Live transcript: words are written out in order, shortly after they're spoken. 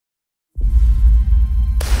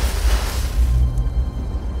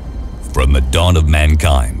From the dawn of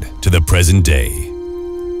mankind to the present day,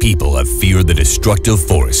 people have feared the destructive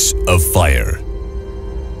force of fire.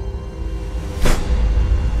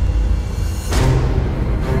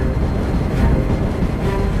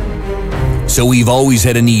 So we've always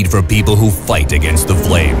had a need for people who fight against the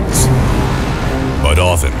flames. But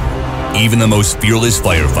often, even the most fearless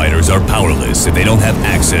firefighters are powerless if they don't have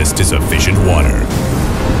access to sufficient water.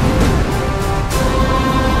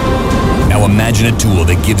 Now imagine a tool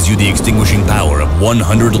that gives you the extinguishing power of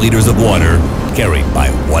 100 liters of water carried by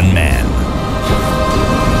one man.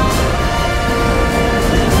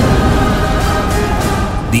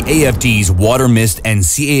 The AFT's water mist and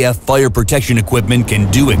CAF fire protection equipment can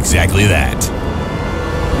do exactly that.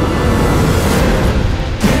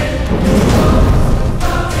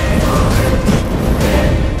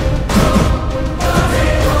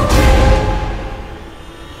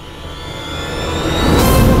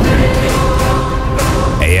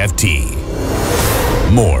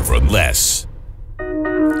 AFT. More from less.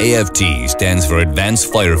 AFT stands for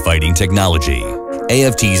Advanced Firefighting Technology.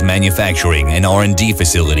 AFT's manufacturing and R&D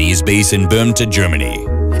facility is based in Bern, Germany,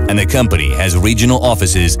 and the company has regional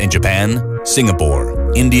offices in Japan,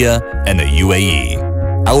 Singapore, India, and the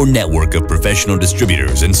UAE. Our network of professional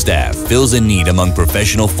distributors and staff fills a need among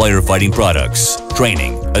professional firefighting products,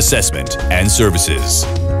 training, assessment, and services.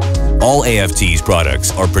 All AFT's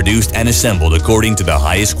products are produced and assembled according to the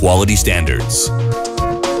highest quality standards.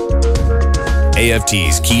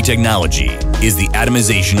 AFT's key technology is the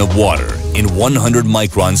atomization of water in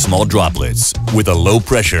 100-micron small droplets with a low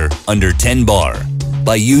pressure under 10 bar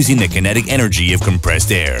by using the kinetic energy of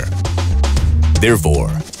compressed air. Therefore,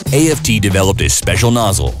 AFT developed a special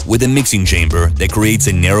nozzle with a mixing chamber that creates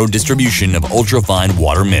a narrow distribution of ultrafine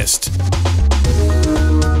water mist.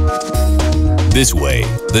 This way,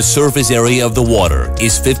 the surface area of the water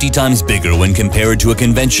is 50 times bigger when compared to a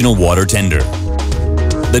conventional water tender.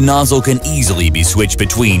 The nozzle can easily be switched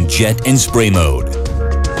between jet and spray mode.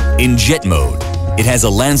 In jet mode, it has a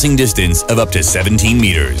lancing distance of up to 17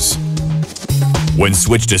 meters. When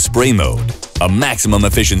switched to spray mode, a maximum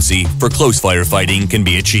efficiency for close firefighting can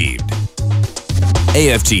be achieved.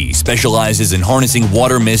 AFT specializes in harnessing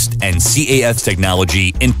water mist and CAF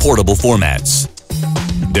technology in portable formats.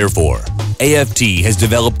 Therefore, AFT has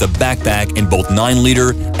developed the backpack in both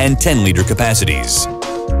 9-liter and 10-liter capacities.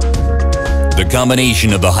 The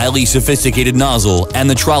combination of the highly sophisticated nozzle and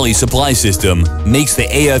the trolley supply system makes the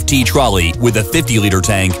AFT trolley with a 50-liter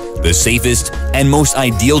tank the safest and most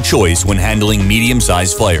ideal choice when handling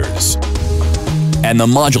medium-sized fires. And the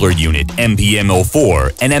modular unit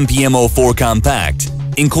MPM04 and MPM04 Compact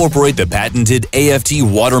incorporate the patented AFT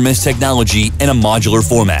water mist technology in a modular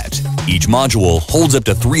format. Each module holds up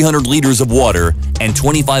to 300 liters of water and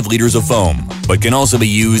 25 liters of foam, but can also be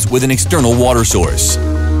used with an external water source.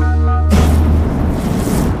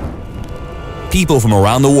 People from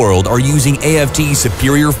around the world are using AFT's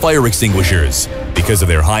superior fire extinguishers because of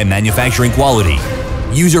their high manufacturing quality,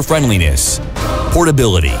 user-friendliness,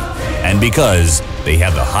 portability, and because they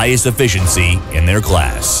have the highest efficiency in their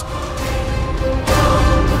class.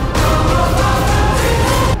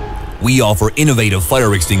 We offer innovative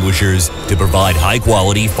fire extinguishers to provide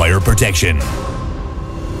high-quality fire protection.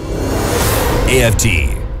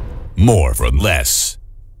 AFT. More from less.